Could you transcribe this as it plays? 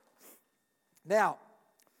Now,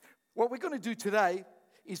 what we're going to do today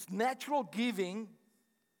is natural giving,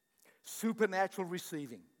 supernatural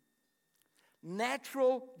receiving.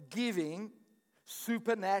 Natural giving,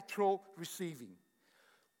 supernatural receiving.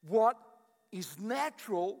 What is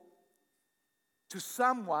natural to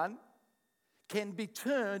someone can be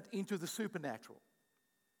turned into the supernatural.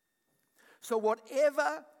 So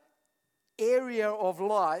whatever area of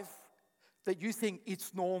life that you think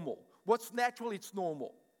it's normal, what's natural, it's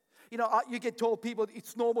normal. You know, you get told people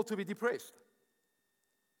it's normal to be depressed.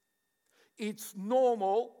 It's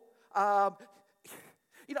normal. I've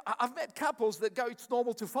met couples that go, it's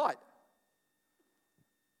normal to fight.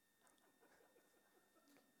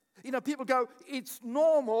 You know, people go, it's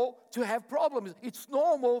normal to have problems. It's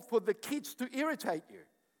normal for the kids to irritate you.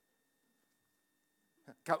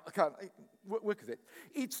 I can't work with it.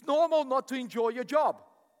 It's normal not to enjoy your job.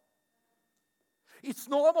 It's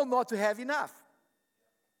normal not to have enough.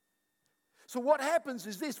 So what happens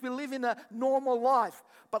is this: we live in a normal life.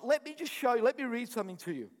 But let me just show you, let me read something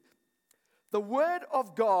to you. The Word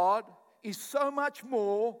of God is so much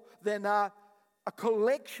more than a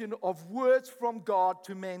collection of words from God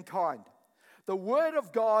to mankind. The Word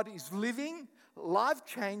of God is living,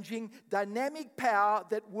 life-changing, dynamic power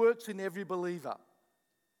that works in every believer.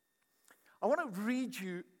 I want to read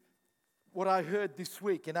you what I heard this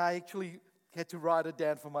week, and I actually had to write it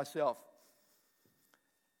down for myself.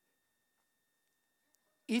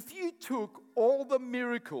 If you took all the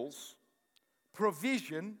miracles,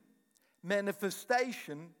 provision,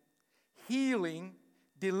 manifestation, healing,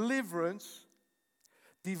 deliverance,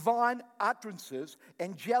 divine utterances,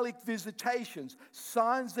 angelic visitations,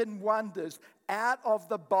 signs and wonders out of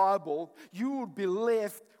the Bible, you would be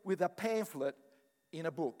left with a pamphlet in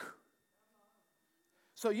a book.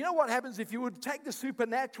 So you know what happens if you would take the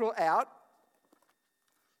supernatural out?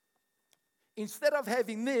 Instead of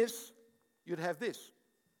having this, you'd have this.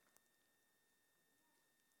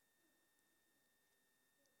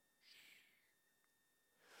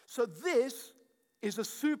 So this is a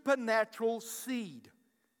supernatural seed.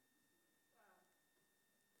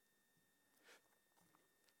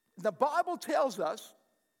 The Bible tells us,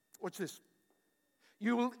 watch this,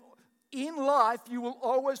 in life you will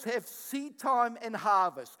always have seed time and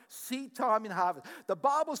harvest. Seed time and harvest. The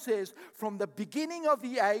Bible says from the beginning of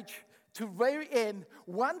the age to very end,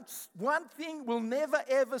 one thing will never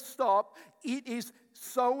ever stop. It is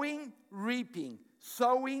sowing, reaping.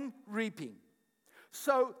 Sowing, reaping.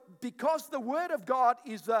 So, because the Word of God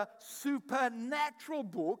is a supernatural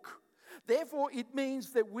book, therefore it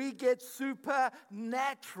means that we get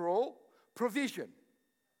supernatural provision.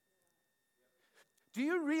 Do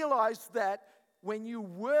you realize that when you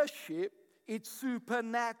worship, it's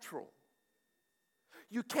supernatural?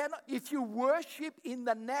 You cannot, if you worship in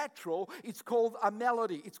the natural, it's called a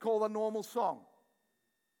melody, it's called a normal song.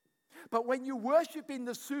 But when you worship in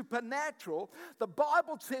the supernatural, the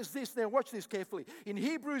Bible says this. Now watch this carefully. In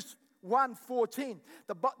Hebrews 1:14,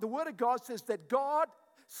 the Word of God says that God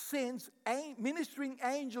sends ministering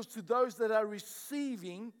angels to those that are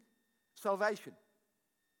receiving salvation.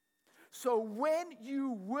 So when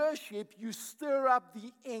you worship, you stir up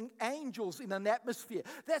the angels in an atmosphere.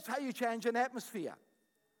 That's how you change an atmosphere.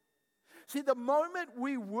 See, the moment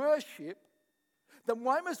we worship, the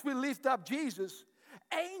moment we lift up Jesus,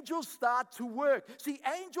 angels start to work. See,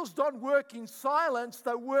 angels don't work in silence,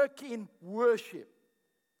 they work in worship.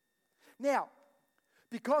 Now,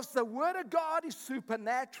 because the Word of God is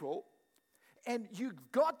supernatural, and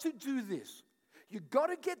you've got to do this. You've got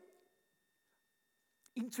to get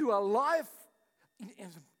into a life,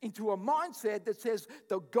 into a mindset that says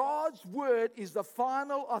that God's Word is the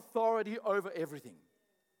final authority over everything.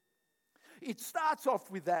 It starts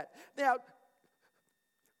off with that. Now,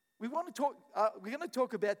 we're going to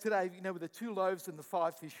talk about today, with the 2 loaves and the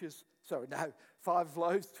 5 fishes. 5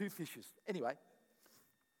 loaves, 2 fishes. Anyway,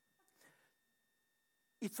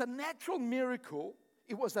 it's a natural miracle.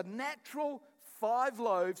 It was a natural 5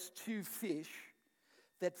 loaves, 2 fish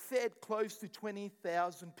that fed close to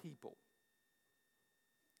 20,000 people.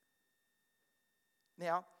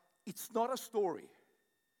 Now, it's not a story.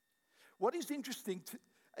 What is interesting,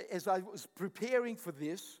 as I was preparing for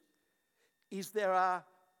this, is there are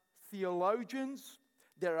theologians,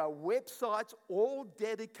 there are websites all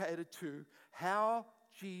dedicated to how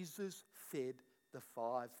Jesus fed the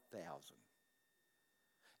 5,000.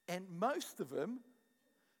 And most of them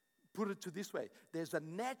put it to this way. There's a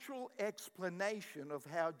natural explanation of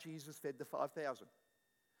how Jesus fed the 5,000.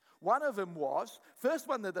 One of them was, first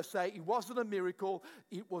one that they say, it wasn't a miracle,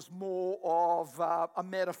 it was more of a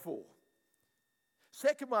metaphor.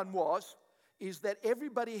 Second one is that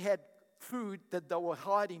everybody had food that they were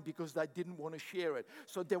hiding because they didn't want to share it.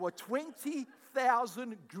 So there were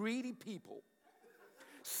 20,000 greedy people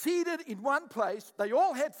seated in one place. They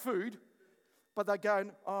all had food, but they're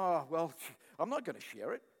going, oh, well, I'm not going to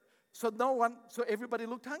share it. So everybody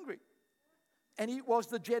looked hungry. And it was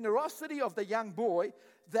the generosity of the young boy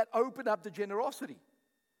that opened up the generosity.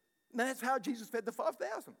 And that's how Jesus fed the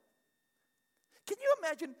 5,000. Can you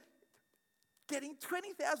imagine getting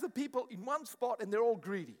 20,000 people in one spot and they're all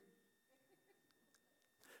greedy?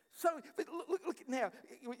 So look now,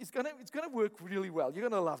 it's going to work really well. You're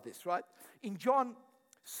going to love this, right? In John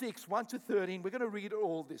 6, 1 to 13, we're going to read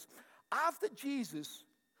all this. After Jesus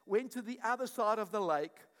went to the other side of the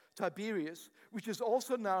Lake Tiberias, which is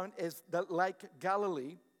also known as the Lake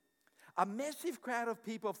Galilee, a massive crowd of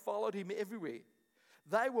people followed him everywhere.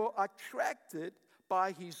 They were attracted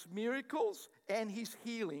by his miracles and his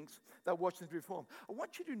healings that watched him perform. I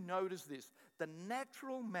want you to notice this. The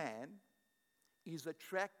natural man is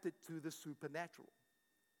attracted to the supernatural.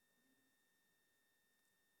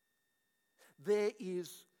 There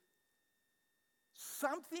is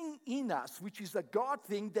something in us, which is a God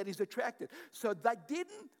thing, that is attracted. So they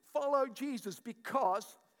didn't follow Jesus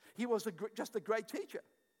because he was just a great teacher.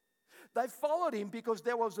 They followed him because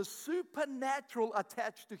there was a supernatural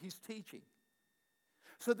attached to his teaching.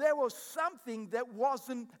 So there was something that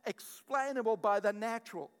wasn't explainable by the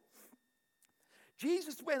natural.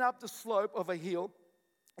 Jesus went up the slope of a hill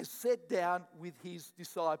and sat down with his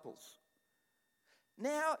disciples.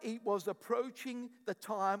 Now it was approaching the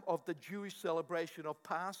time of the Jewish celebration of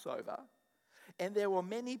Passover, and there were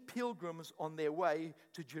many pilgrims on their way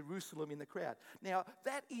to Jerusalem in the crowd. Now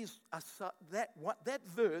that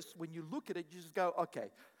verse, when you look at it, you just go,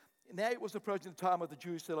 okay, now it was approaching the time of the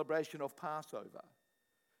Jewish celebration of Passover.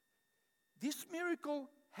 This miracle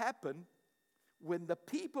happened when the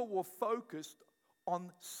people were focused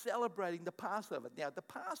on celebrating the Passover. Now the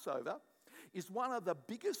Passover is one of the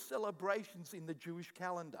biggest celebrations in the Jewish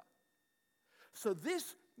calendar. So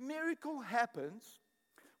this miracle happens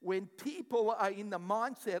when people are in the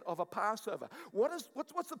mindset of a Passover. What's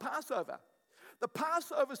the Passover? The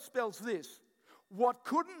Passover spells this: what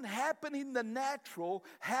couldn't happen in the natural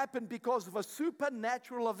happened because of a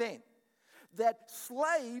supernatural event. That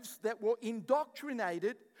slaves that were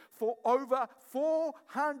indoctrinated for over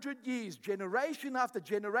 400 years, generation after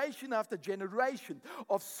generation after generation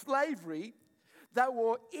of slavery, that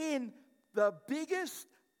were in the biggest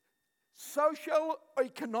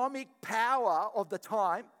socio-economic power of the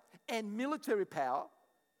time and military power,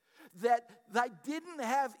 that they didn't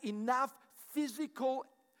have enough physical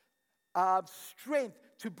strength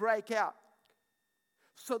to break out.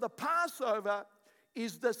 So the Passover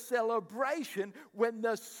is the celebration when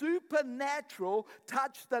the supernatural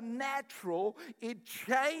touched the natural, it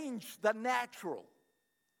changed the natural.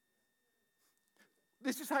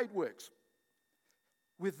 This is how it works.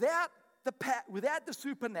 Without the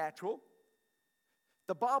supernatural,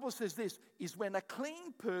 the Bible says this, is when a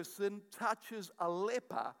clean person touches a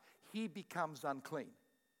leper, he becomes unclean.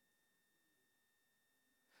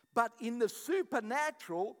 But in the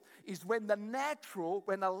supernatural is when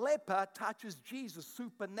when a leper touches Jesus,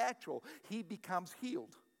 supernatural, he becomes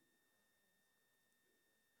healed.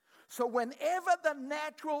 So whenever the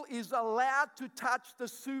natural is allowed to touch the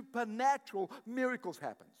supernatural, miracles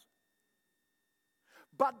happen.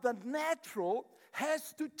 But the natural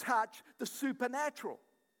has to touch the supernatural.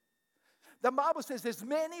 The Bible says as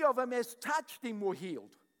many of them as touched him were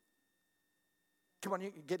healed. Come on,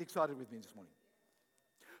 you get excited with me this morning.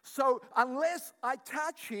 So unless I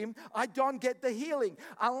touch him, I don't get the healing.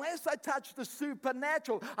 Unless I touch the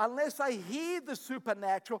supernatural, unless I hear the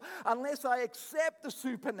supernatural, unless I accept the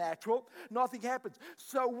supernatural, nothing happens.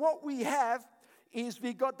 So what we have is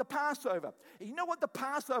we got the Passover. You know what the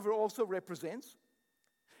Passover also represents?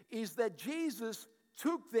 Is that Jesus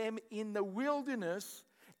took them in the wilderness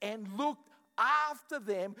and looked after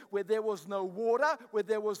them where there was no water, where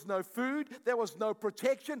there was no food, there was no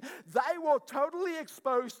protection. They were totally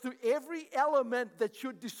exposed to every element that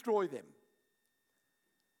should destroy them.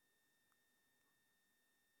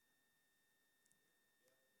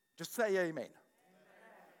 Just say amen.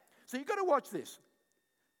 So you've got to watch this.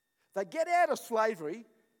 They get out of slavery,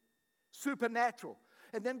 supernatural.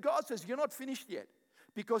 And then God says, you're not finished yet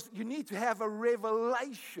because you need to have a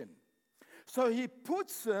revelation. So he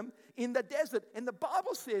puts them in the desert. And the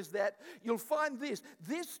Bible says that you'll find this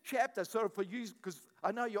chapter, sorry for you, because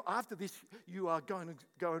I know after this, you are going to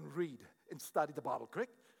go and read and study the Bible,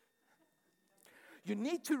 correct? You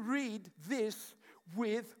need to read this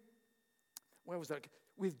with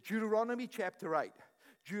Deuteronomy chapter 8.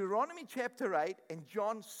 Deuteronomy chapter 8 and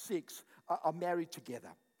John 6 are married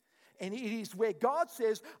together. And it is where God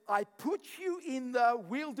says, I put you in the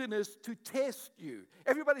wilderness to test you.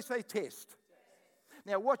 Everybody say test.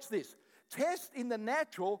 Now watch this. Test in the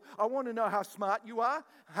natural, I want to know how smart you are,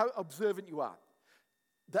 how observant you are.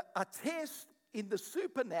 A test in the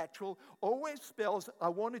supernatural always spells, I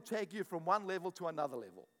want to take you from one level to another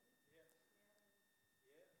level.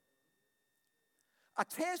 A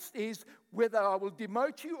test is whether I will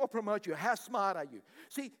demote you or promote you. How smart are you?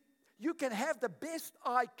 See, you can have the best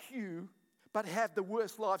IQ, but have the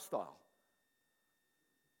worst lifestyle.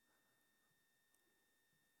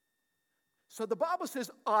 So the Bible says,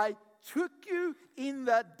 I took you in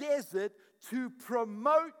the desert to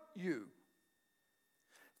promote you.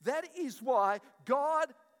 That is why God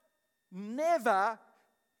never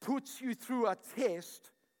puts you through a test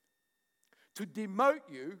to demote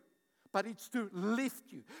you, but it's to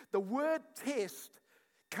lift you. The word test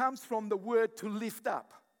comes from the word to lift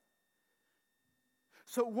up.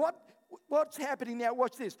 So what's happening now?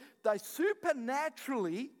 Watch this. They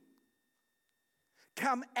supernaturally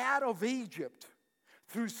come out of Egypt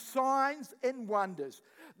through signs and wonders.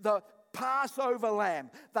 The Passover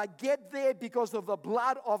lamb. They get there because of the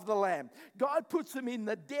blood of the lamb. God puts them in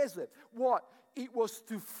the desert. What? It was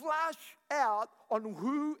to flush out on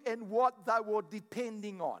who and what they were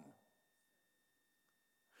depending on.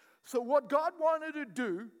 So what God wanted to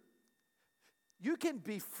do, you can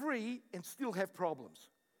be free and still have problems.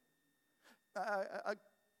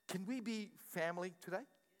 Can we be family today?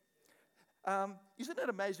 Isn't it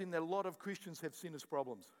amazing that a lot of Christians have sinners'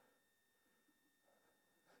 problems?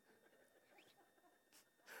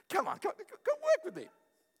 Come on, go work with me.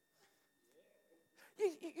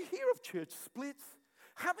 You hear of church splits.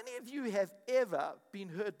 How many of you have ever been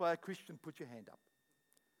hurt by a Christian? Put your hand up.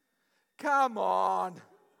 Come on.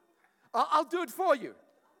 I'll do it for you.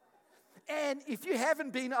 And if you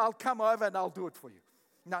haven't been, I'll come over and I'll do it for you.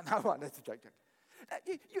 No, that's a joke.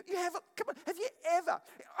 You have, come on, have you ever?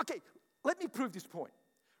 Okay, let me prove this point.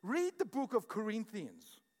 Read the book of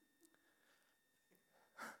Corinthians.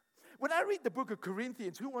 When I read the book of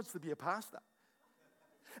Corinthians, who wants to be a pastor?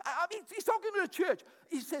 I mean, he's talking to a church.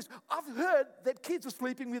 He says, I've heard that kids are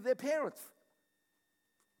sleeping with their parents.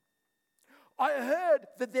 I heard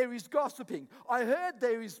that there is gossiping. I heard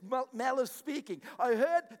there is malice speaking. I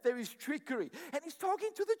heard there is trickery. And he's talking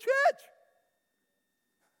to the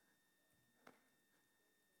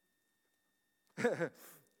church.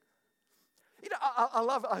 You know,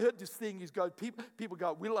 I heard this thing is people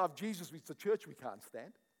go, we love Jesus, it's the church we can't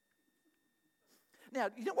stand. Now,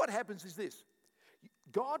 you know what happens is this.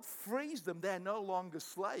 God frees them, they're no longer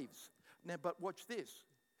slaves. Now, but watch this.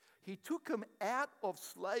 He took them out of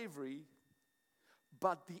slavery,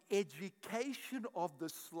 but the education of the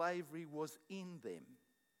slavery was in them.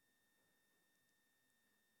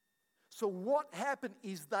 So what happened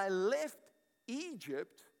is they left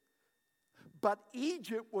Egypt, but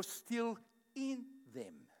Egypt was still in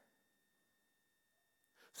them.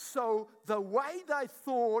 So the way they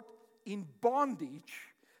thought in bondage,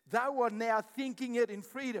 they were now thinking it in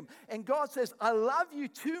freedom. And God says, I love you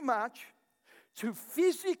too much to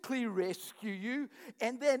physically rescue you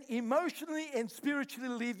and then emotionally and spiritually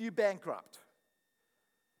leave you bankrupt.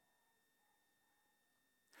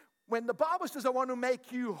 When the Bible says, I want to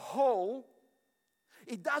make you whole,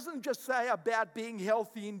 it doesn't just say about being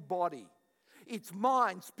healthy in body. It's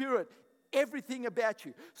mind, spirit, everything about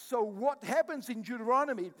you. So what happens in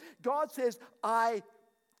Deuteronomy, God says, I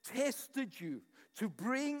tested you to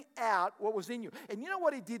bring out what was in you. And you know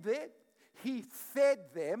what he did there? He fed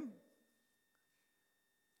them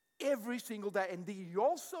every single day. And he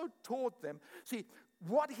also taught them. See,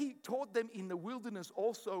 what he taught them in the wilderness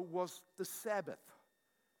also was the Sabbath.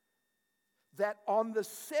 That on the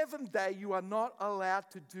seventh day you are not allowed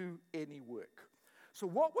to do any work. So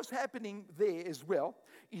what was happening there as well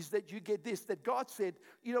is that you get this, that God said,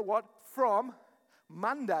 you know what, from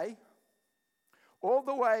Monday all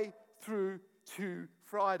the way through to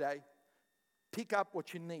Friday, pick up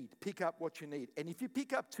what you need, pick up what you need. And if you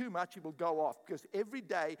pick up too much, it will go off because every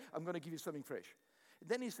day I'm going to give you something fresh. And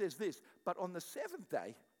then he says this, but on the seventh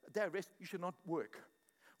day, a day of rest, you should not work.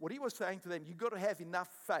 What he was saying to them, you've got to have enough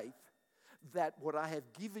faith that what I have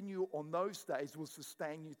given you on those days will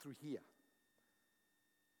sustain you through here.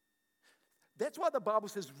 That's why the Bible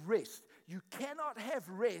says rest. You cannot have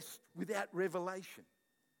rest without revelation.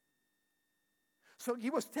 So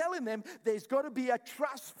he was telling them there's got to be a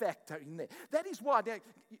trust factor in there. That is why, now,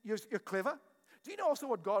 you're clever. Do you know also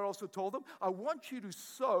what God also told them? I want you to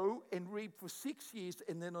sow and reap for 6 years,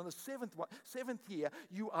 and then on the seventh year,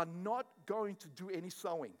 you are not going to do any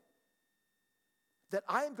sowing. that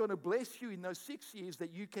I am going to bless you in those 6 years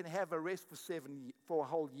that you can have a rest for a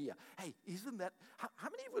whole year. Hey, isn't that, how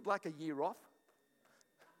many would like a year off?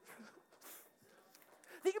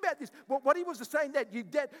 Think about this. What he was saying that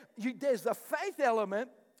there's a faith element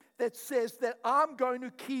that says that I'm going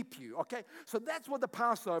to keep you, okay? So that's what the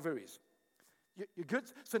Passover is. You good?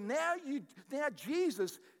 So now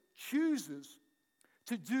Jesus chooses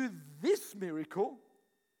to do this miracle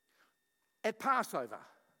at Passover.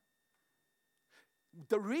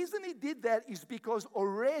 The reason he did that is because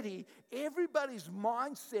already everybody's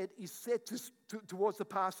mindset is set towards the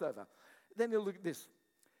Passover. Then you look at this.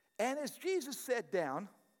 And as Jesus sat down,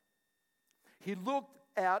 he looked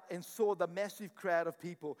out and saw the massive crowd of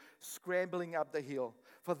people scrambling up the hill,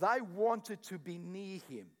 for they wanted to be near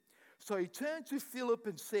him. So he turned to Philip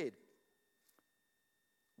and said,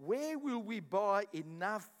 "Where will we buy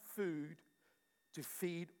enough food to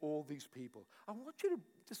feed all these people?" I want you to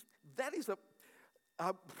just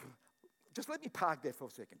let me park there for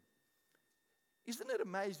a second. Isn't it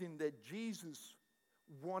amazing that Jesus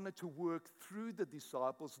wanted to work through the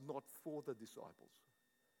disciples, not for the disciples?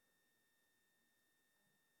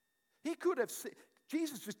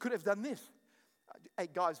 Jesus just could have done this. Hey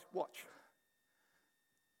guys, watch.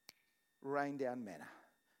 Rain down manna.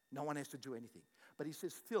 No one has to do anything. But he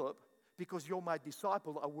says, Philip, because you're my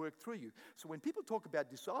disciple, I work through you. So when people talk about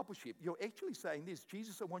discipleship, you're actually saying this: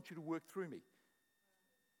 Jesus, I want you to work through me.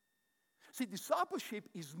 See, discipleship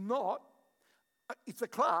is not, it's a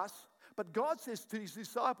class, but God says to his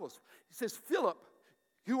disciples, he says, Philip,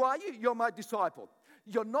 who are you? You're my disciple.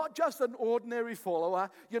 You're not just an ordinary follower.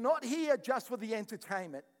 You're not here just for the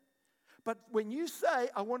entertainment. But when you say,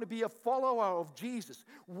 I want to be a follower of Jesus,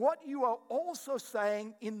 what you are also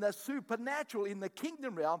saying in the supernatural, in the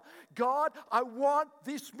kingdom realm, God, I want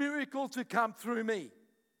this miracle to come through me.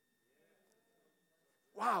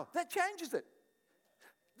 Wow, that changes it.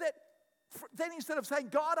 Then instead of saying,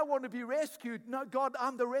 God, I want to be rescued, no, God,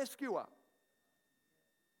 I'm the rescuer.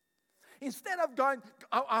 Instead of going,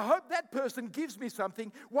 I hope that person gives me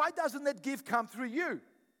something, why doesn't that gift come through you?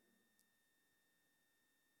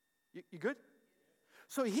 You good?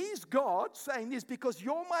 So here's God saying this: because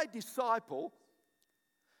you're my disciple,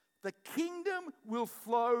 the kingdom will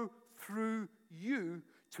flow through you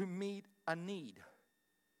to meet a need.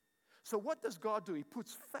 So what does God do? He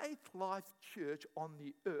puts Faith Life Church on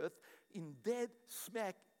the earth in dead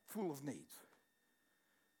smack full of needs.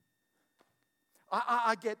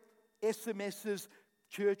 I get SMSs,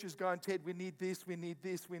 churches going, Ted, we need this, we need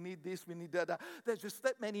this, we need this, we need that. There's just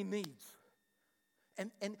that many needs.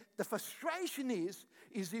 And the frustration is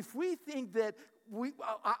if we think that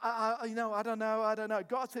I don't know.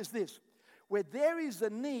 God says this: where there is a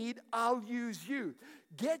need, I'll use you.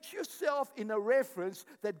 Get yourself in a reference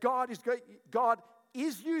that God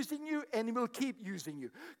is using you and He will keep using you.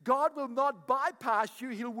 God will not bypass you,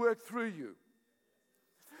 He'll work through you.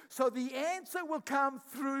 So the answer will come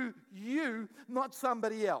through you, not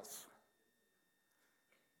somebody else.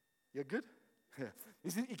 You're good?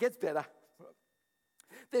 It gets better.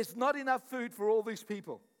 There's not enough food for all these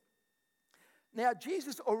people. Now,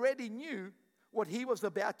 Jesus already knew what He was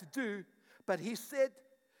about to do, but He said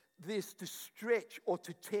this to stretch or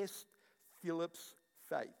to test Philip's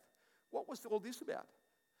faith. What was all this about?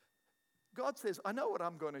 God says, I know what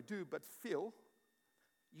I'm going to do, but Phil,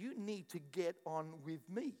 you need to get on with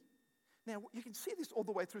me. Now, you can see this all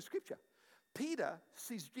the way through Scripture. Peter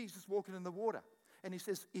sees Jesus walking in the water, and he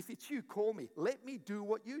says, if it's you, call me. Let me do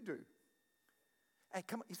what you do. Hey,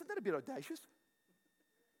 come on, isn't that a bit audacious?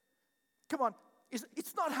 Come on,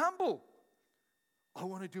 it's not humble. I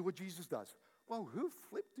want to do what Jesus does. Well, who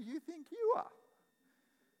flip do you think you are?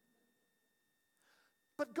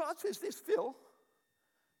 But God says this: Phil,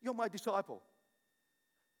 you're my disciple.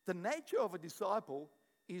 The nature of a disciple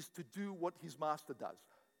is to do what his master does.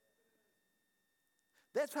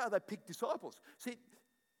 That's how they pick disciples. See,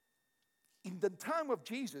 in the time of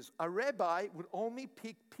Jesus, a rabbi would only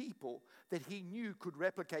pick people that he knew could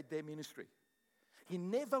replicate their ministry. He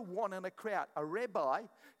never wanted a crowd. A rabbi's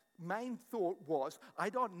main thought was, I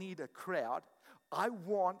don't need a crowd. I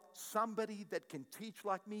want somebody that can teach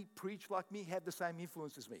like me, preach like me, have the same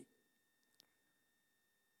influence as me.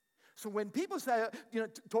 So when people say,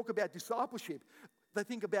 talk about discipleship, they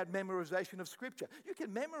think about memorization of Scripture. You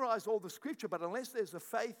can memorize all the Scripture, but unless there's a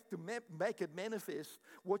faith to make it manifest,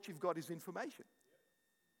 what you've got is information.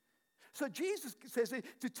 So Jesus says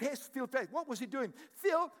to test Phil's faith. What was he doing?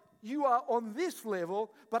 Phil, you are on this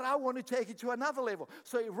level, but I want to take you to another level.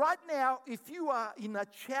 So right now, if you are in a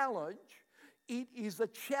challenge, it is a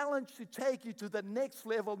challenge to take you to the next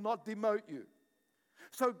level, not demote you.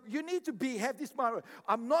 So you need to have this mind.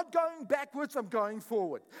 I'm not going backwards, I'm going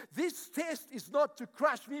forward. This test is not to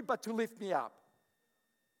crush me, but to lift me up.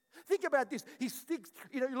 Think about this. He sticks,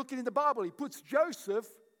 you're looking in the Bible, he puts Joseph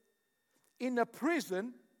in a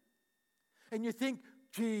prison, and you think,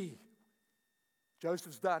 gee,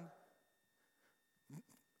 Joseph's done.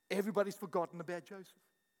 Everybody's forgotten about Joseph.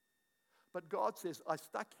 But God says, I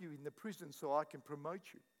stuck you in the prison so I can promote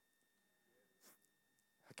you.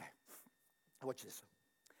 Okay, watch this.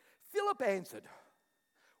 Philip answered,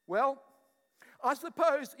 well, I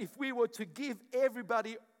suppose if we were to give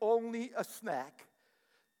everybody only a snack,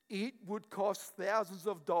 it would cost thousands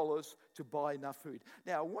of dollars to buy enough food.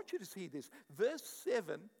 Now, I want you to see this. Verse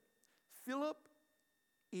 7, Philip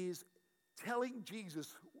is telling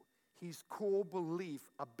Jesus his core belief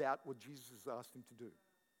about what Jesus has asked him to do.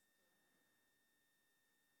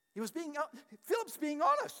 Philip's being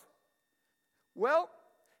honest. Well,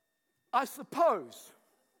 I suppose.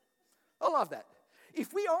 I love that.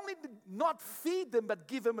 If we only did not feed them but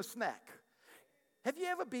give them a snack. Have you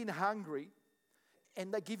ever been hungry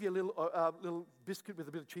and they give you a little biscuit with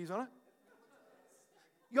a bit of cheese on it?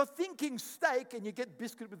 You're thinking steak and you get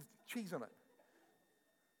biscuit with cheese on it.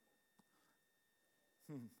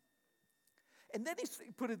 And then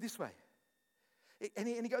he put it this way. And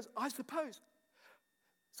he goes, I suppose.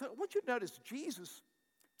 So I want you to notice Jesus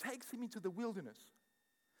takes him into the wilderness.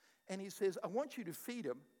 And he says, I want you to feed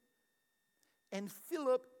him. And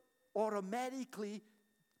Philip automatically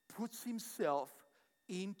puts himself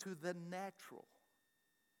into the natural.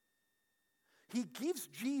 He gives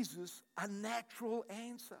Jesus a natural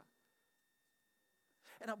answer.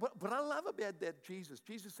 And what I love about that, Jesus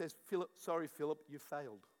says, Philip, you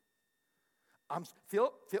failed.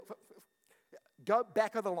 Philip, go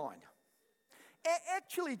back of the line.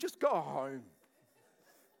 Actually, just go home.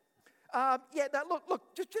 Look,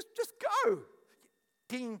 just go.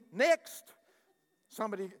 King, next.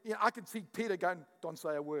 Somebody, I can see Peter going, don't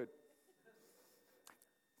say a word.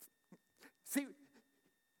 See,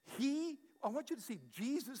 I want you to see,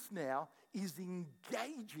 Jesus now is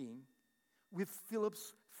engaging with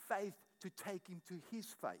Philip's faith to take him to his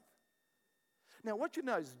faith. Now, what you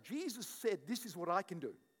know is Jesus said, this is what I can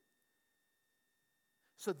do.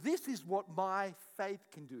 So this is what my faith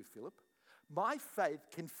can do, Philip. My faith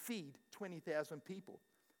can feed 20,000 people.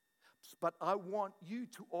 But I want you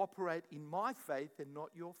to operate in my faith and not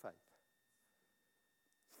your faith.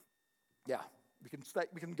 Yeah,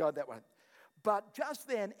 we can go that way. But just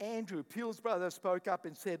then, Andrew, Peel's brother, spoke up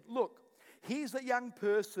and said, look, here's a young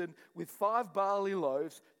person with 5 barley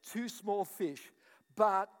loaves, 2 small fish.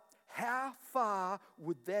 But how far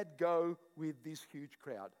would that go with this huge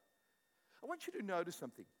crowd? I want you to notice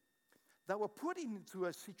something. They were put into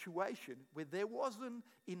a situation where there wasn't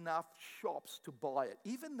enough shops to buy it.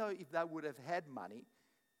 Even though if they would have had money,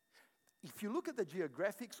 if you look at the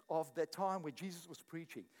geographics of that time where Jesus was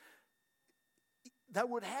preaching, they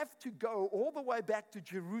would have to go all the way back to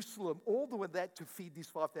Jerusalem, all the way back to feed these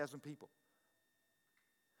 5,000 people.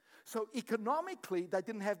 So economically, they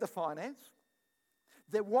didn't have the finance.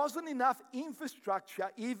 There wasn't enough infrastructure,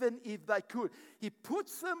 even if they could. He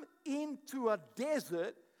puts them into a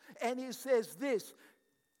desert, and he says this,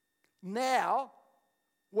 now,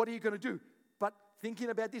 what are you going to do? But thinking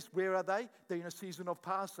about this, where are they? They're in a season of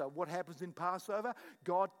Passover. What happens in Passover?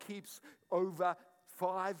 God keeps over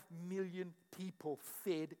 5 million people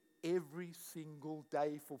fed every single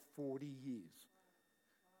day for 40 years.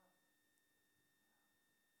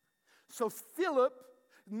 So Philip,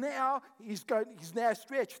 now he's now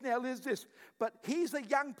stretched. Now there's this. But he's a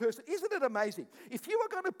young person. Isn't it amazing? If you were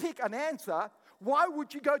going to pick an answer, why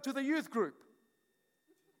would you go to the youth group?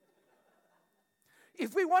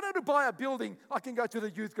 If we wanted to buy a building, I can go to the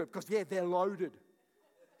youth group because, yeah, they're loaded.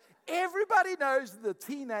 Everybody knows the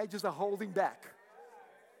teenagers are holding back.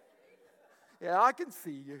 Yeah, I can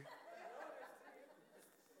see you.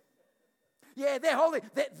 Yeah, they're holding.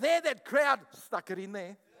 They're that crowd. Stuck it in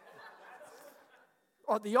there.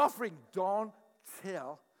 Oh, the offering, don't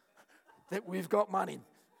tell that we've got money.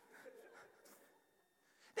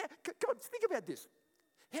 Now, come on, think about this.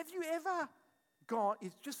 Have you ever gone,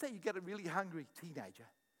 just say you get a really hungry teenager,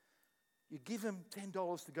 you give them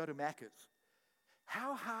 $10 to go to Macca's.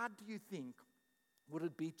 How hard do you think would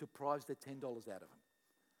it be to prize that $10 out of them?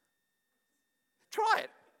 Try it.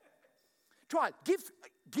 Try it.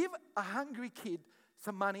 Give a hungry kid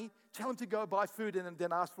some money, tell them to go buy food, and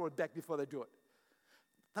then ask for it back before they do it.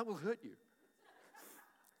 That will hurt you.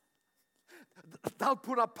 They'll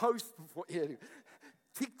put up posts for you.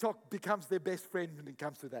 TikTok becomes their best friend when it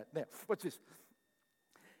comes to that. Now, watch this.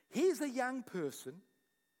 Here's a young person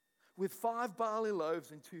with 5 barley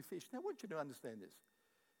loaves and 2 fish. Now, I want you to understand this.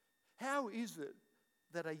 How is it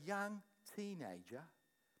that a young teenager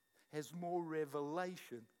has more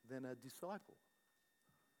revelation than a disciple?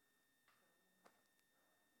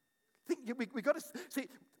 We got to see.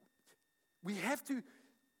 We have to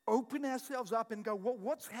open ourselves up and go,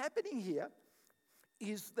 what's happening here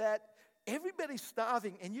is that everybody's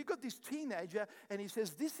starving, and you've got this teenager, and he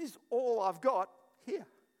says, this is all I've got here.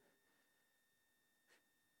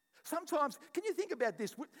 Sometimes, can you think about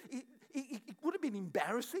this? It would have been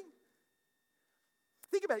embarrassing.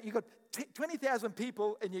 Think about it. You've got 20,000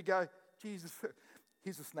 people, and you go, Jesus,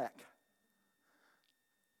 here's a snack.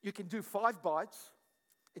 You can do 5 bites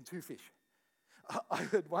and 2 fish. I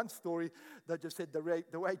heard one story that just said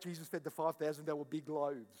the way Jesus fed the 5,000, they were big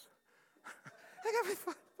loaves.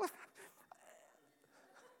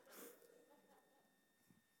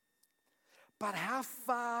 But how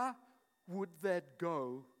far would that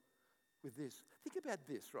go with this? Think about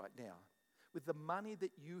this right now. With the money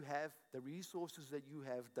that you have, the resources that you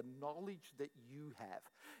have, the knowledge that you have,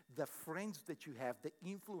 the friends that you have, the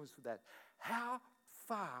influence of that, how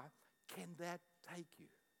far can that take you?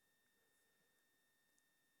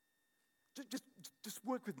 Just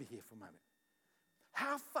work with me here for a moment.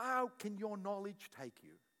 How far can your knowledge take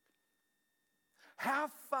you? How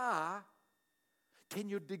far can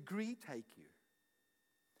your degree take you?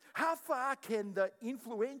 How far can the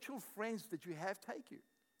influential friends that you have take you?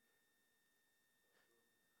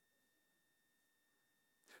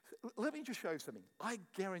 Let me just show you something. I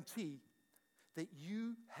guarantee that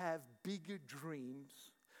you have bigger dreams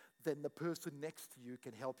than the person next to you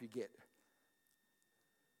can help you get.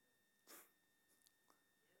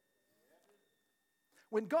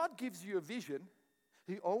 When God gives you a vision,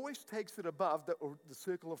 He always takes it above the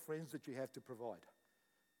circle of friends that you have to provide.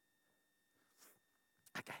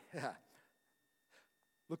 Okay.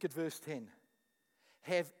 Look at verse 10.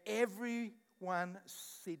 Have everyone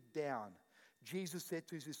sit down. Jesus said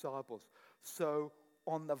to His disciples, so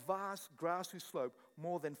on the vast grassy slope,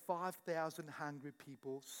 more than 5,000 hungry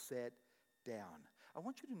people sat down. I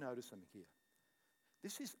want you to notice something here.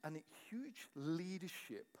 This is a huge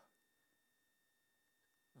leadership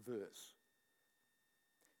verse.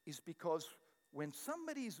 Is because when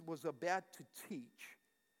somebody was about to teach,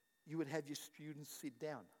 you would have your students sit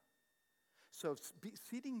down. So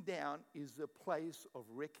sitting down is a place of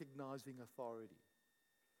recognizing authority.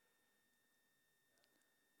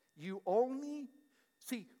 You only,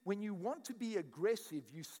 see, when you want to be aggressive,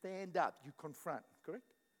 you stand up, you confront,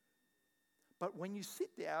 correct? But when you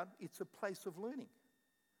sit down, it's a place of learning.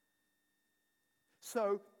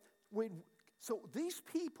 So these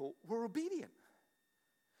people were obedient.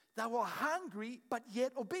 They were hungry, but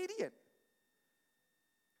yet obedient.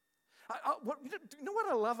 You know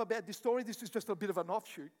what I love about this story? This is just a bit of an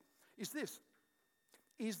offshoot.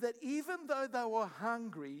 Is that even though they were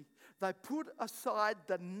hungry, they put aside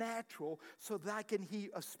the natural so they can hear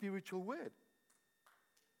a spiritual word.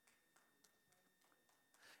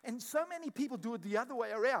 And so many people do it the other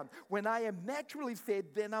way around. When I am naturally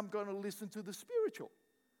fed, then I'm going to listen to the spiritual.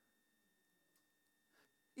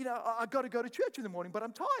 You know, I've got to go to church in the morning, but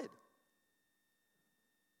I'm tired.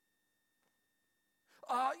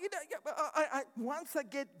 Once I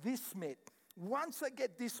get this met,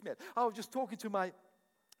 I was just talking to my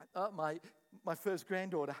first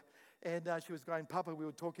granddaughter, and she was going, Papa, we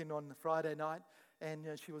were talking on Friday night, and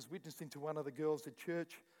she was witnessing to one of the girls at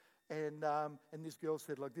church, and this girl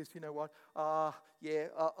said like this, you know what, I'm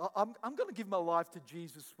going to give my life to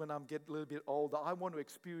Jesus when I'm getting a little bit older. I want to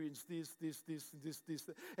experience this,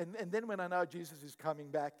 and then when I know Jesus is coming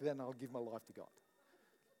back, then I'll give my life to God.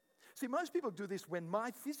 See, most people do this when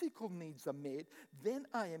my physical needs are met, then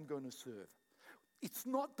I am going to serve. It's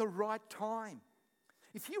not the right time.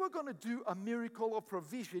 If you were going to do a miracle or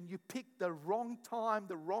provision, you picked the wrong time,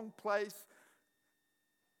 the wrong place.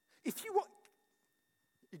 You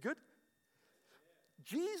good?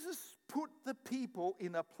 Jesus put the people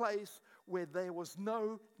in a place where there was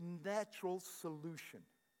no natural solution.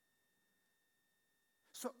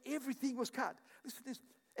 So everything was cut. Listen to this.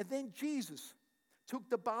 And then Jesus took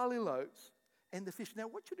the barley loaves and the fish. Now, I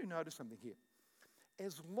want you to notice something here.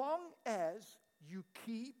 As long as you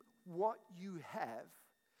keep what you have,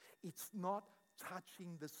 it's not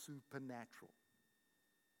touching the supernatural.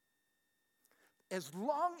 As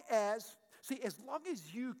long as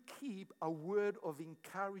you keep a word of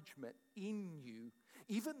encouragement in you,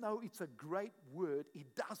 even though it's a great word,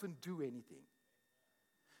 it doesn't do anything.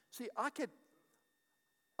 See, I can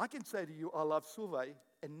say to you, I love Sylvie,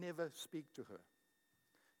 and never speak to her.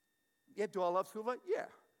 Yeah, do I love Sylvie? Yeah.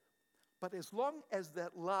 But as long as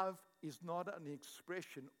that love is not an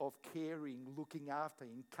expression of caring, looking after,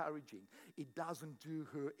 encouraging, it doesn't do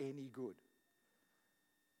her any good.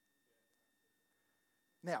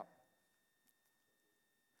 Now,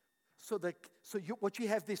 what you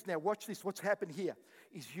have this now, watch this, what's happened here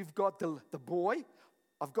is you've got the boy,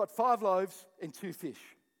 I've got 5 loaves and 2 fish.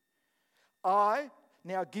 I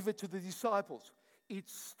now give it to the disciples.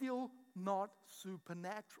 It's still not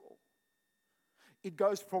supernatural. It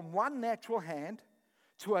goes from one natural hand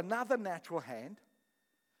to another natural hand,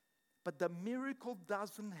 but the miracle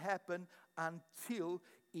doesn't happen until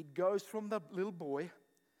it goes from the little boy,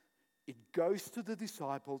 it goes to the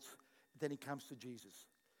disciples, then it comes to Jesus.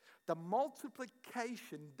 The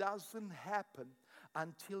multiplication doesn't happen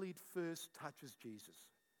until it first touches Jesus.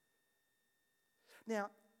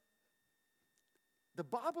 Now, the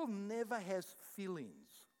Bible never has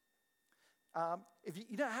fill-ins. If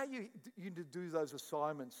you know how you do those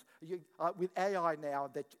assignments with AI now,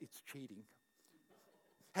 that it's cheating.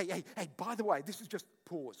 Hey, by the way, this is just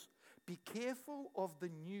pause. Be careful of the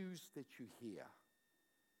news that you hear.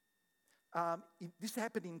 This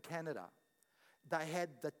happened in Canada. They had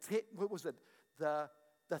the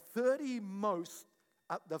 30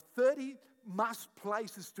 must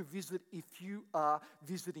places to visit if you are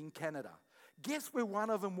visiting Canada. Guess where one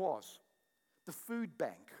of them was? The food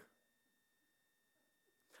bank.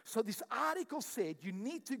 So this article said you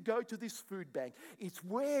need to go to this food bank. It's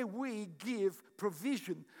where we give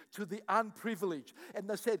provision to the unprivileged. And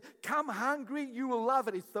they said, come hungry, you will love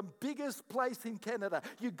it. It's the biggest place in Canada.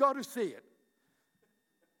 You got to see it.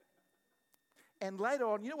 And later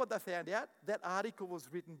on, you know what they found out? That article was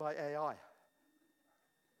written by AI.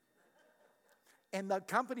 And the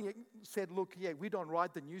company said, look, we don't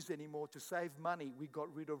write the news anymore to save money. We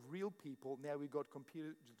got rid of real people. Now we got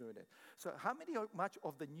computers doing it. So much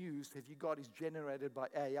of the news have you got is generated by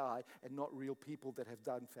AI and not real people that have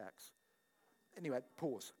done facts? Anyway,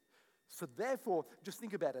 pause. So therefore, just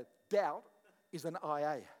think about it. Doubt is an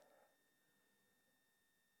IA.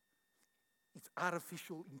 It's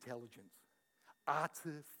artificial intelligence.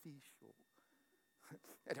 Artificial.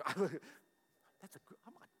 Anyway, that's a good, I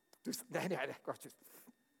might do something. Anyway, watch this.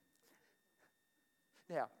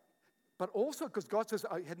 Now, but also because God says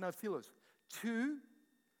I had no fillers. 2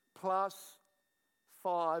 plus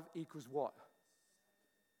 5 equals what?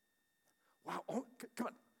 Wow, come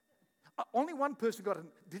on. Only one person got it.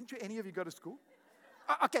 Didn't any of you go to school?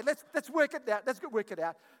 Okay, let's work it out. Let's go work it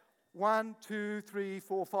out. 1, 2, 3,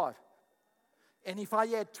 4, 5. And if I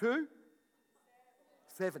add 2?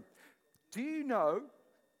 7. Do you know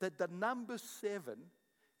that the number 7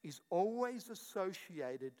 is always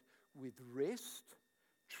associated with rest,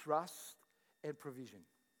 trust, and provision?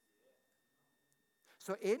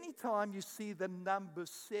 So anytime you see the number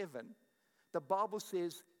 7, the Bible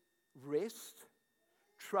says rest,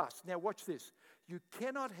 trust. Now watch this. You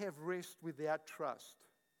cannot have rest without trust.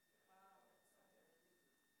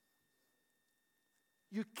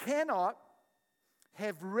 You cannot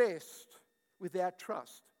have rest without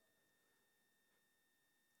trust.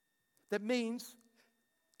 That means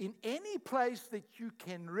in any place that you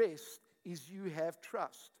can rest is you have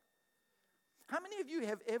trust. How many of you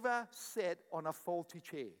have ever sat on a faulty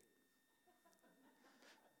chair?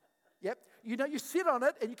 Yep. You know, you sit on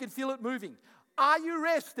it and you can feel it moving. Are you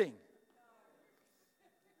resting?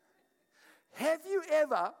 Have you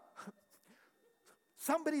ever,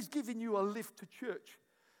 somebody's given you a lift to church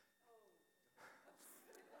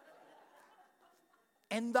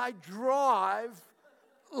and they drive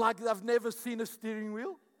like they've never seen a steering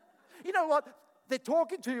wheel? You know what? They're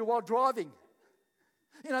talking to you while driving.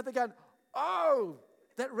 You know, they're going, oh,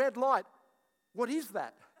 that red light, what is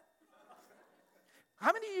that?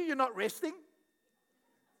 How many of you are not resting?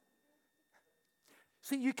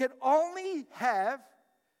 See, you can only have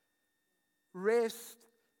rest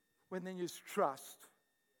when there is trust.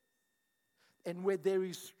 And where there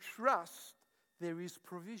is trust, there is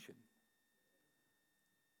provision.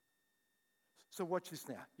 So watch this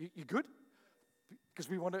now. You good? Because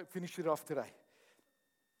we want to finish it off today.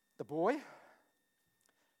 The boy,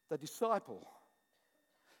 the disciple,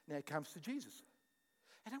 now it comes to Jesus.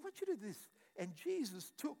 And I want you to do this. And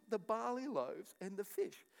Jesus took the barley loaves and the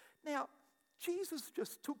fish. Now, Jesus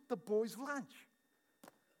just took the boy's lunch.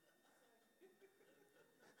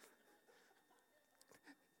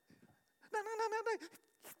 No.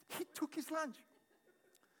 He took his lunch.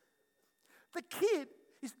 The kid,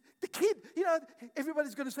 you know,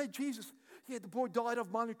 everybody's going to say, Jesus, the boy died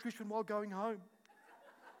of malnutrition while going home.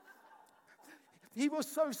 He was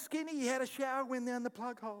so skinny, he had a shower, went down the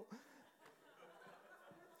plug hole.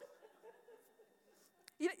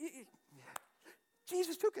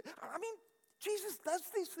 Jesus took it. I mean, Jesus does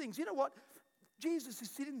these things. You know what? Jesus is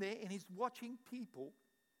sitting there and he's watching people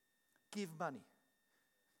give money.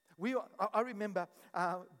 I remember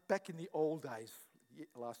back in the old days,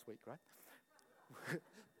 last week, right?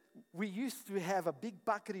 We used to have a big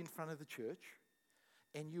bucket in front of the church,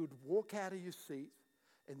 and you would walk out of your seat,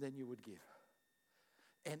 and then you would give.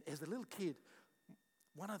 And as a little kid,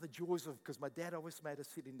 one of the joys of, because my dad always made us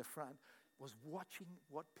sit in the front, was watching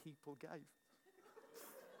what people gave.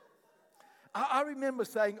 I remember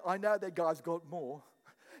saying, I know that guy's got more.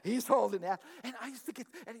 He's holding out. And I used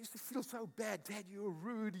to feel so bad. Dad, you're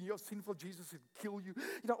rude and you're sinful. Jesus would kill you.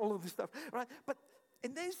 You know, all of this stuff, right?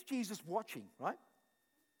 And there's Jesus watching, right?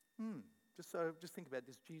 Just think about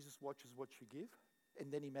this. Jesus watches what you give,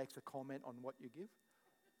 and then he makes a comment on what you give.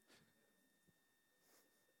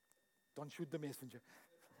 Don't shoot the messenger.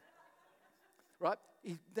 Right?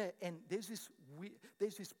 And there's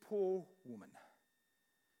this poor woman.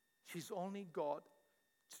 She's only got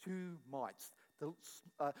 2 mites.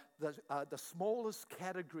 The smallest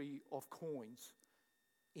category of coins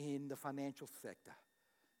in the financial sector.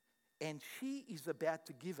 And she is about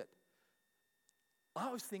to give it. I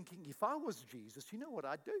was thinking, if I was Jesus, you know what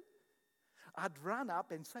I'd do? I'd run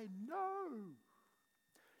up and say, no,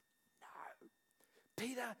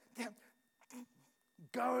 Peter,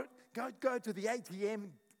 go to the ATM,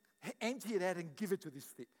 empty it out and give it to this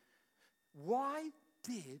thing. Why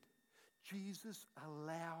did Jesus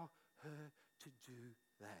allow her to do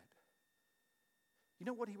that? You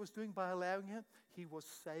know what he was doing by allowing her? He was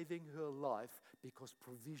saving her life, because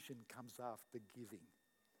provision comes after giving.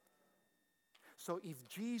 So if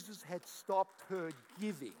Jesus had stopped her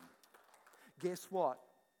giving, guess what?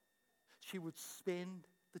 She would spend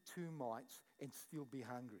the 2 mites and still be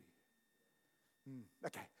hungry.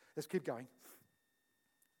 Okay, let's keep going.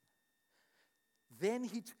 Then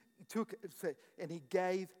he took it and he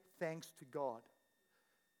gave thanks to God.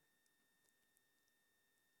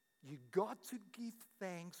 You got to give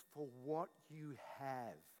thanks for what you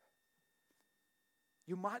have.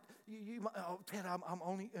 You might, oh, Ted, I'm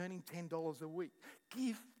only earning $10 a week.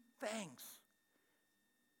 Give thanks.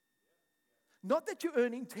 Not that you're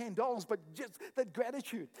earning $10, but just that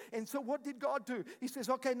gratitude. And so what did God do? He says,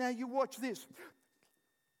 okay, now you watch this.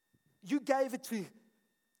 You gave it to,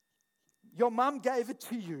 your mum gave it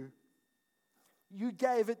to you. You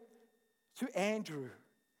gave it to Andrew.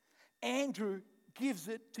 Andrew gives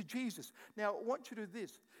it to Jesus. Now, I want you to do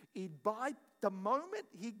this. By the moment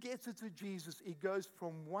he gets it to Jesus, it goes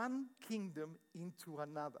from one kingdom into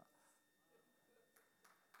another.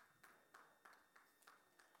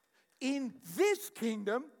 In this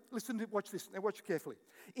kingdom, watch this. Now watch carefully.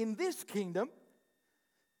 In this kingdom,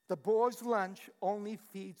 the boy's lunch only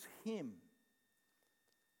feeds him.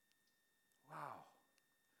 Wow.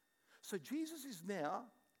 So Jesus is now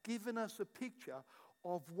giving us a picture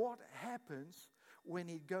of what happens when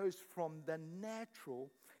it goes from the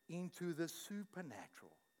natural into the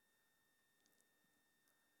supernatural.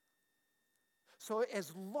 So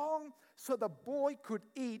the boy could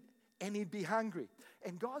eat and he'd be hungry.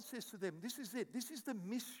 And God says to them, this is it. This is the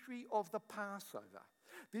mystery of the Passover.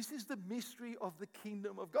 This is the mystery of the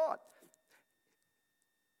kingdom of God.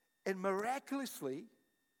 And miraculously,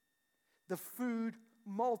 the food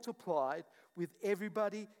multiplied with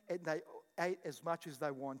everybody, and they ate as much as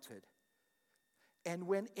they wanted. And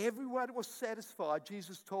when everyone was satisfied,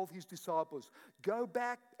 Jesus told his disciples, go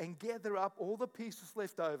back and gather up all the pieces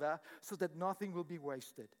left over so that nothing will be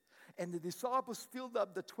wasted. And the disciples filled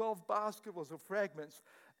up the 12 baskets of fragments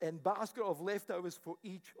and basket of leftovers for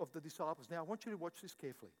each of the disciples. Now, I want you to watch this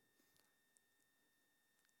carefully.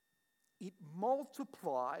 It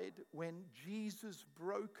multiplied when Jesus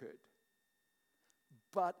broke it,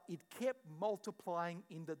 but it kept multiplying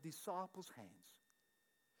in the disciples' hands.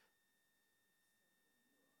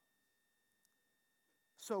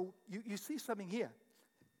 So you see something here.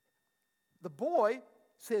 The boy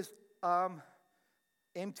says,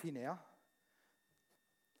 empty now.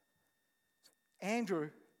 Andrew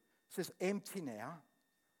says, empty now.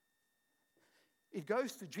 It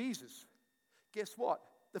goes to Jesus. Guess what?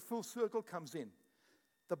 The full circle comes in.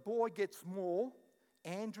 The boy gets more.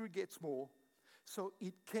 Andrew gets more. So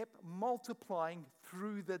it kept multiplying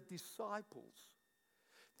through the disciples.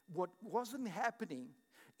 What wasn't happening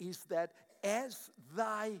is that as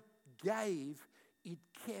they gave, it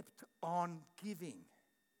kept on giving.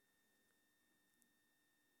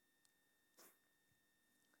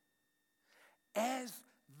 As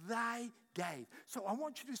they gave. So I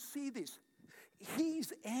want you to see this.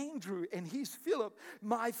 he's Andrew and he's Philip.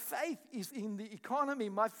 My faith is in the economy.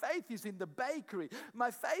 My faith is in the bakery.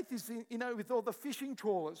 My faith is in, with all the fishing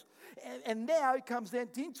trawlers. And now it comes down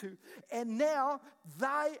into, and now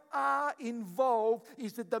they are involved,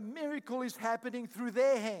 is that the miracle is happening through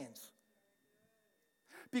their hands.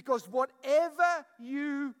 Because whatever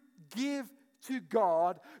you give to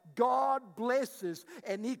God, God blesses,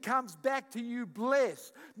 and He comes back to you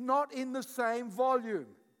blessed, not in the same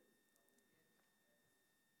volume.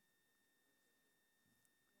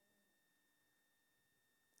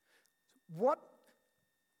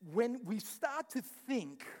 When we start to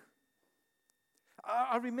think,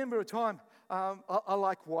 I remember a time, I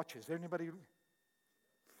like watches. Anybody?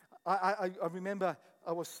 I remember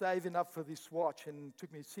I was saving up for this watch, and it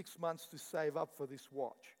took me 6 months to save up for this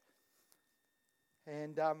watch.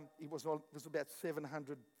 And it was about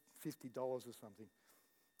 $750 or something.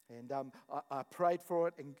 And I prayed for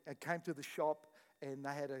it, and I came to the shop, and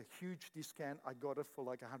they had a huge discount. I got it for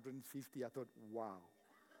like $150. I thought, wow.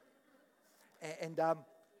 And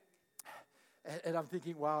I'm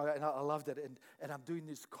thinking, wow, and I loved it. And I'm doing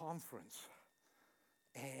this conference.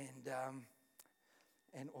 And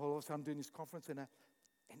all of a sudden I'm doing this conference, and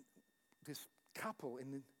this couple,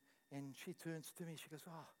 and she turns to me, she goes,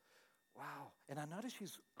 oh, wow. And I noticed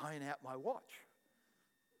she's eyeing out my watch.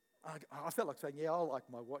 I felt like saying, yeah, I like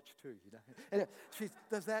my watch too, And she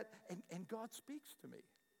does that, and God speaks to me.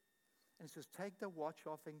 And He says, take the watch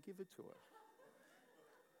off and give it to her.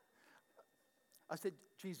 I said,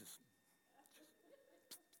 Jesus.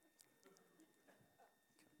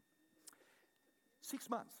 6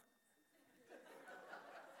 months.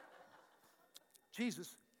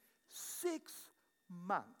 Jesus, 6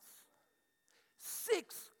 months.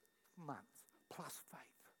 6 months plus faith.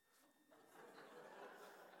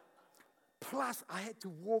 Plus, I had to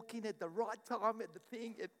walk in at the right time at the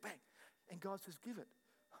thing, and bang. And God says, give it.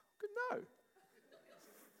 Good, no.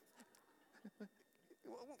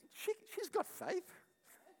 She's got faith.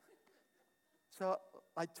 So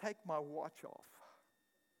I take my watch off,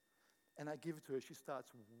 and I give it to her. She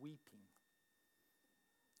starts weeping.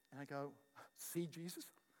 And I go, see, Jesus?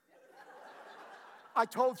 I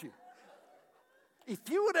told you. If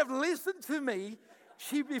you would have listened to me,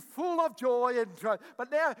 she'd be full of joy and joy.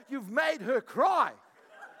 But now you've made her cry.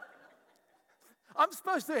 I'm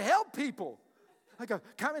supposed to help people. I go,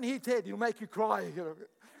 come in here, Ted. He'll make you cry.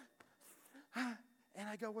 And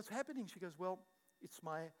I go, what's happening? She goes, well, it's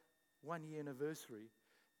my 1-year anniversary.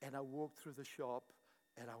 And I walked through the shop,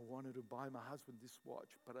 and I wanted to buy my husband this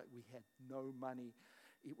watch, but we had no money.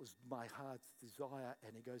 It was my heart's desire.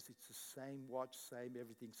 And he goes, it's the same watch, same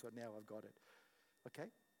everything, so now I've got it. Okay?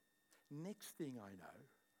 Next thing I know,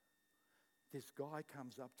 this guy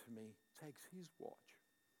comes up to me, takes his watch,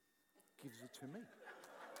 gives it to me.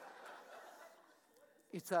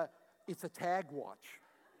 It's a tag watch.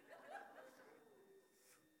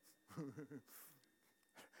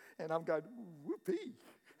 And I'm going, whoopee.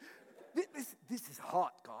 This is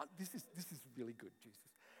hot, God. This is really good, Jesus.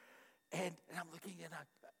 And I'm looking, and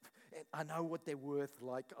I know what they're worth.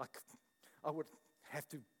 Like, I would have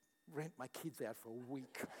to rent my kids out for a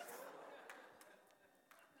week.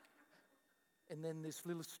 And then this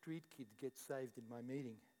little street kid gets saved in my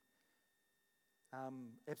meeting.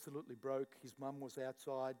 Absolutely broke. His mum was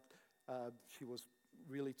outside. She was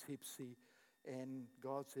really tipsy. And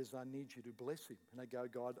God says, I need you to bless him. And I go,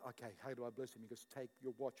 God, okay, how do I bless him? He goes, take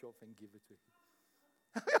your watch off and give it to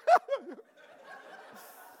him.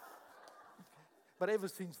 But ever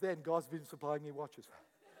since then, God's been supplying me watches.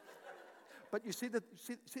 But you see, the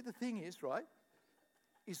thing is, right,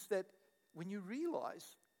 is that when you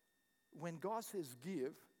realize when God says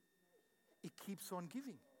give, it keeps on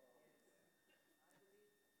giving.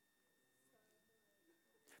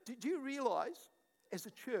 Do you realize, as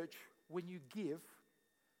a church, when you give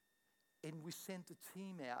and we send a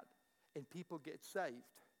team out and people get saved,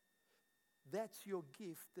 that's your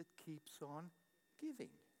gift that keeps on giving.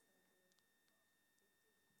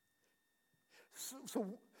 So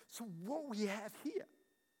what we have here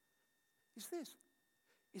is this.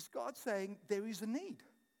 Is God saying there is a need.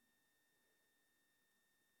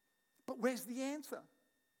 But where's the answer?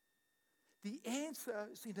 The answer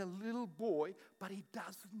is in a little boy, but he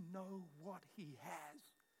doesn't know what he has.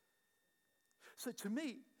 So to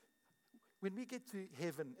me, when we get to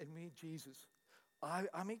heaven and meet Jesus, I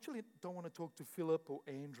actually don't want to talk to Philip or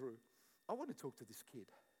Andrew. I want to talk to this kid.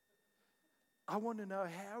 I want to know,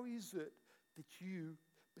 how is it that you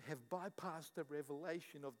have bypassed the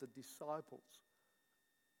revelation of the disciples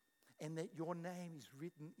and that your name is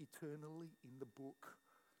written eternally in the book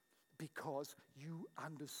because you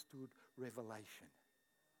understood revelation?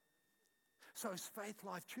 So is Faith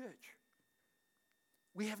Life Church.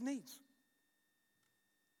 We have needs.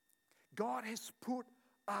 God has put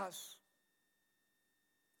us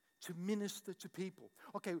to minister to people.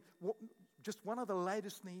 Okay, just one of the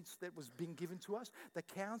latest needs that was being given to us, the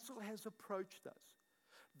council has approached us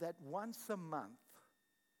that once a month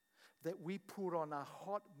that we put on a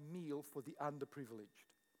hot meal for the underprivileged.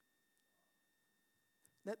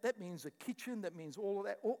 That means a kitchen, that means all of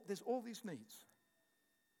that. There's all these needs.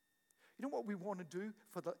 You know what we want to do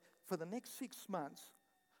for the next 6 months?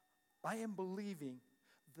 I am believing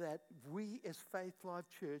that we as Faith Life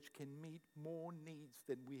Church can meet more needs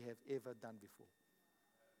than we have ever done before.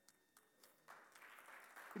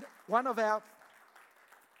 You know,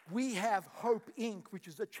 we have Hope Inc., which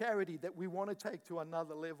is a charity that we want to take to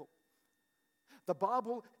another level. The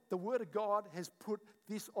Bible, the Word of God has put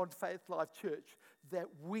this on Faith Life Church, that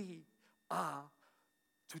we are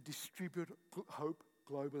to distribute hope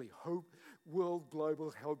globally, world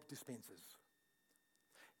global hope dispensers.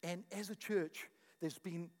 And as a church, there's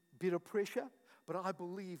been a bit of pressure, but I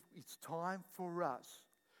believe it's time for us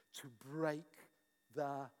to break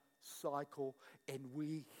the cycle and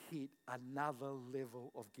we hit another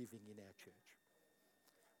level of giving in our church.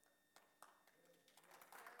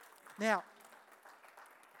 Now,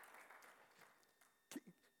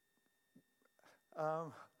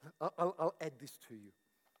 I'll add this to you.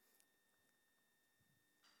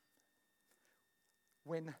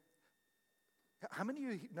 How many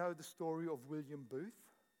of you know the story of William Booth?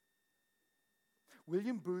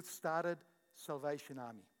 William Booth started Salvation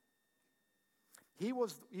Army. He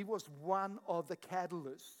was one of the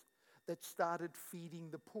catalysts that started feeding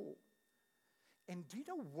the poor. And do you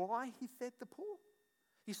know why he fed the poor?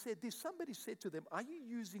 He said this. Somebody said to them, "Are you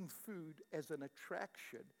using food as an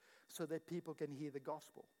attraction so that people can hear the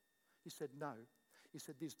gospel?" He said, "No." He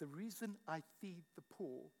said, "The reason I feed the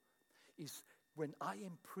poor is when I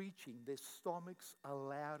am preaching, their stomachs are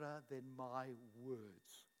louder than my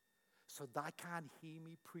words. So they can't hear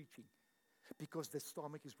me preaching because their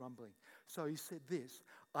stomach is rumbling." So he said this,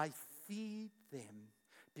 "I feed them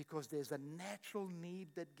because there's a natural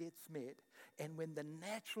need that gets met. And when the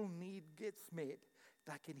natural need gets met,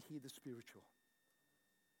 they can hear the spiritual."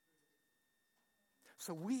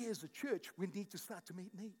 So we as a church, we need to start to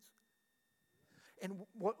meet needs. And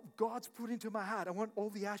what God's put into my heart, I want all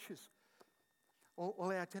the ushers,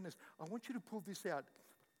 all our attendants, I want you to pull this out.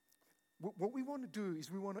 What we want to do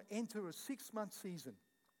is we want to enter a 6-month season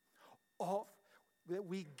of that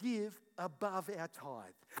we give above our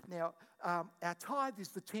tithe. Now, our tithe is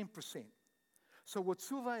the 10%. So what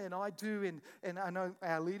Sylvain and I do, and I know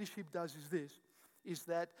our leadership does, is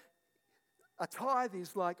that a tithe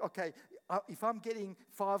is like, okay, if I'm getting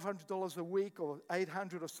 $500 a week or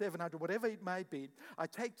 $800 or $700, whatever it may be, I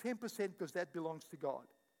take 10% because that belongs to God.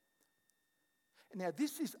 Now,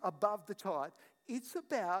 this is above the tithe. It's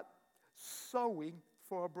about sowing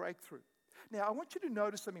for a breakthrough. Now, I want you to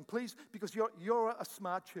notice something, please, because you're a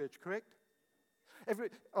smart church, correct?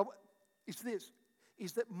 It's this,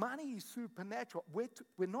 is that money is supernatural.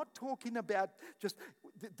 We're not talking about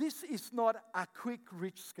this is not a quick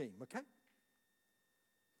rich scheme, okay?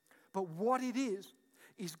 But what it is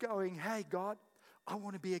going, "Hey, God, I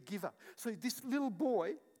want to be a giver." So this little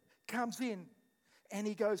boy comes in and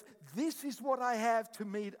he goes, "This is what I have to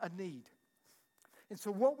meet a need." And so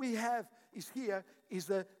what we have is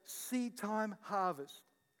a seed time harvest.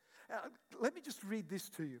 Let me just read this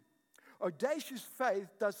to you. "Audacious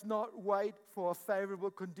faith does not wait for a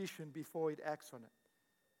favorable condition before it acts on it."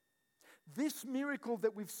 This miracle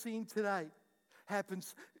that we've seen today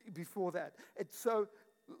happens before that. And so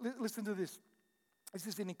listen to this. This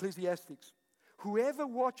is in Ecclesiastes. "Whoever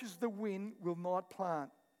watches the wind will not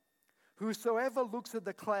plant. Whosoever looks at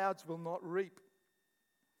the clouds will not reap.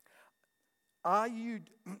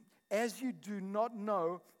 As you do not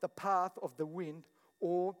know the path of the wind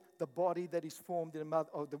or the body that is formed in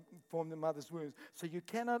mother's womb, so you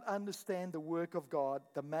cannot understand the work of God,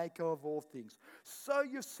 the maker of all things. Sow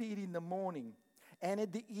your seed in the morning, and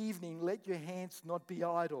at the evening let your hands not be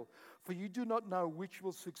idle, for you do not know which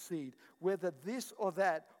will succeed, whether this or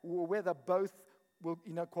that, or whether both will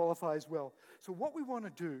qualify as well." So what we want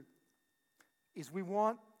to do is we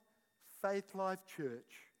want Faith Life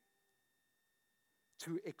Church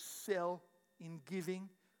to excel in giving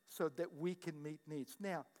so that we can meet needs.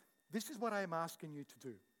 Now, this is what I am asking you to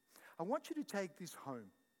do. I want you to take this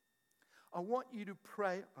home. I want you to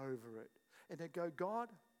pray over it and then go,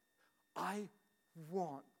 "God, I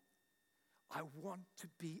want to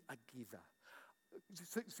be a giver."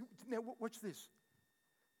 So, now, watch this.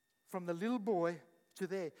 From the little boy to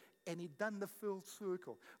there, and he'd done the full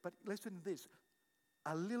circle. But listen to this.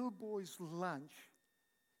 a little boy's lunch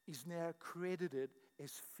is now credited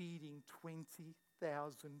as feeding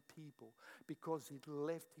 20,000 people because it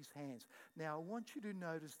left his hands. Now, I want you to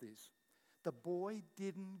notice this. The boy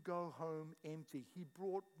didn't go home empty. He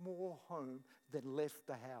brought more home than left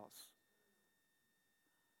the house.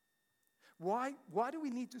 Why do we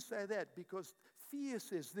need to say that? Because fear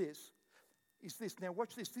says this. Now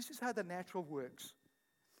watch this. This is how the natural works.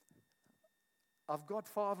 I've got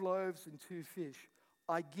 5 loaves and 2 fish.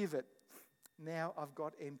 I give it. Now I've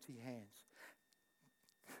got empty hands.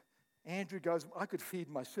 Andrew goes, I could feed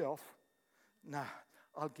myself. Nah,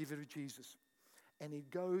 I'll give it to Jesus. And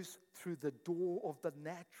it goes through the door of the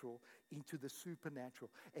natural into the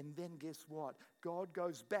supernatural. And then guess what? God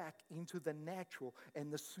goes back into the natural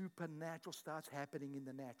and the supernatural starts happening in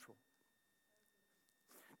the natural.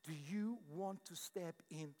 Do you want to step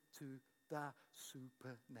into the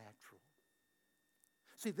supernatural?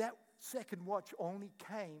 See, that second watch only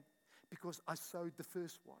came because I sowed the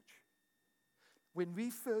first watch. When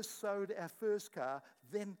we first sowed our first car,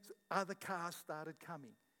 then other cars started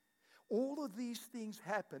coming. All of these things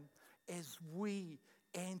happen as we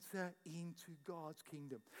enter into God's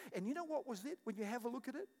kingdom. And you know what was it when you have a look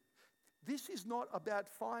at it? This is not about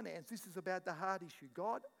finance. This is about the heart issue.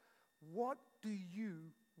 God, what do you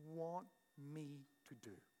want me to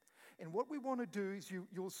do? And what we want to do is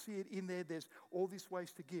you'll see it in there. There's all these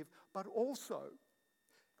ways to give. But also,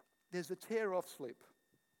 there's a tear-off slip.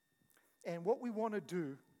 And what we want to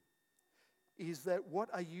do is that what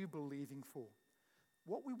are you believing for?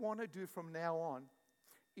 What we want to do from now on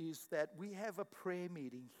is that we have a prayer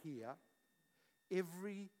meeting here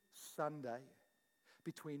every Sunday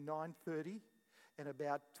between 9:30 and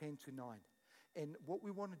about 10 to 9. And what we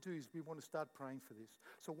want to do is we want to start praying for this.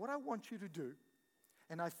 So what I want you to do,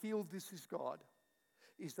 and I feel this is God,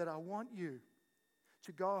 is that I want you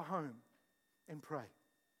to go home and pray.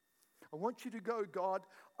 I want you to go, God,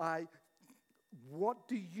 what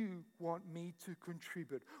do you want me to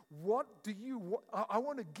contribute? What do you want? I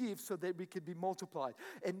want to give so that we can be multiplied.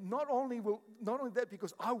 And not only that,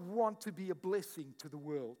 because I want to be a blessing to the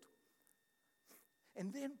world.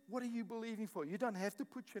 And then what are you believing for? You don't have to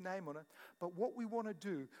put your name on it. But what we want to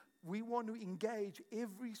do, we want to engage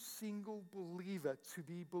every single believer to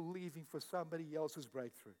be believing for somebody else's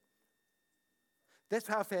breakthrough. That's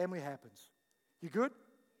how family happens. You good?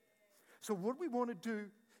 So what we want to do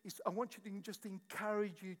is I want you to just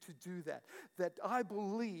encourage you to do that. That I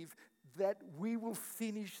believe that we will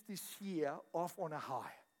finish this year off on a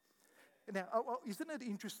high. Now, isn't it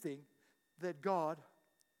interesting that God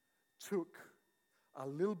took a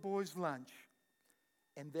little boy's lunch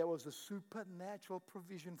and there was a supernatural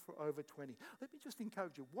provision for over 20? Let me just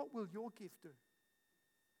encourage you. What will your gift do?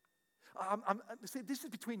 See, this is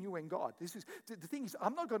between you and God. The thing is,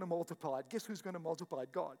 I'm not going to multiply it. Guess who's going to multiply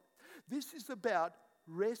it? God. This is about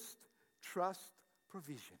rest, trust,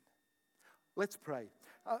 provision. Let's pray.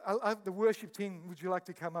 The worship team, would you like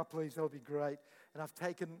to come up, please? That'll be great. And I've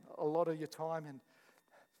taken a lot of your time. And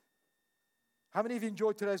how many of you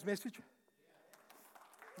enjoyed today's message?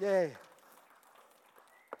 Yeah.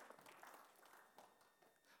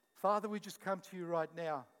 Father, we just come to you right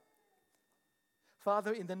now.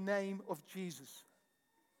 Father, in the name of Jesus.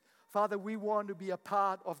 Father, we want to be a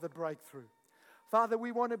part of the breakthrough. Father,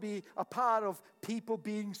 we want to be a part of people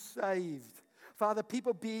being saved. Father,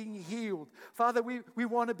 people being healed. Father, we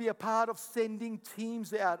want to be a part of sending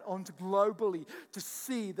teams out onto globally to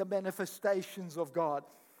see the manifestations of God.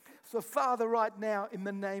 So, Father, right now, in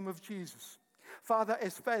the name of Jesus, Father,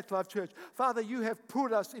 as Faith Life Church, Father, you have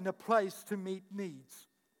put us in a place to meet needs.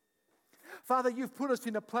 Father, you've put us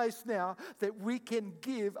in a place now that we can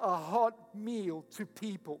give a hot meal to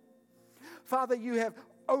people. Father, you have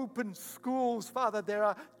open schools. Father, there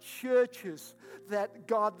are churches that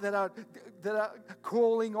are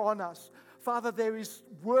calling on us. Father, there is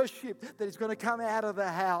worship that is going to come out of the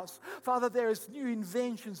house. Father, there is new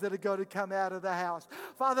inventions that are going to come out of the house.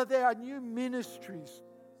 Father, there are new ministries.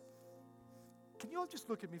 Can you all just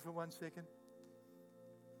look at me for 1 second?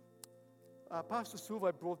 Pastor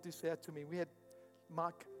Silva brought this out to me. We had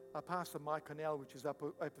Pastor Mike Connell, which is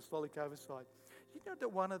Apostolic Oversight. You know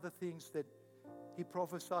that one of the things that he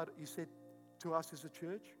prophesied, he said to us as a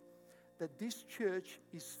church, that this church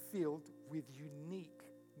is filled with unique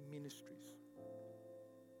ministries.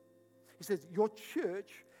 He says, your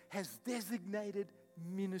church has designated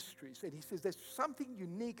ministries. And he says, there's something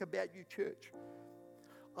unique about your church.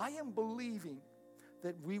 I am believing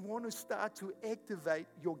that we want to start to activate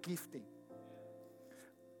your gifting.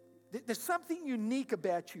 There's something unique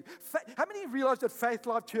about you. How many realize that Faith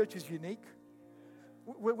Life Church is unique?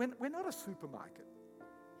 We're not a supermarket.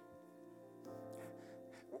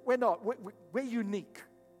 We're not. We're unique.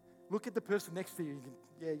 Look at the person next to you.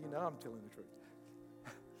 Yeah, you know I'm telling the truth.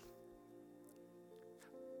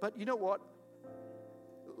 But you know what?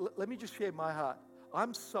 Let me just share my heart.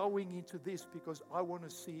 I'm sowing into this because I want to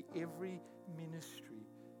see every ministry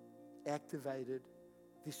activated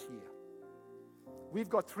this year. We've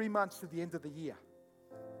got 3 months to the end of the year.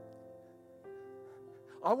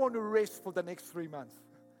 I want to rest for the next 3 months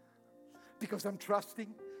because I'm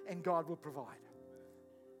trusting and God will provide.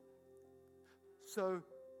 So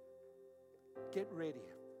get ready.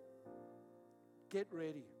 Get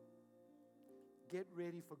ready. Get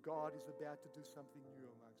ready, for God is about to do something new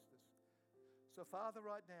amongst us. So, Father,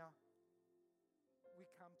 right now, we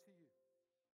come to you.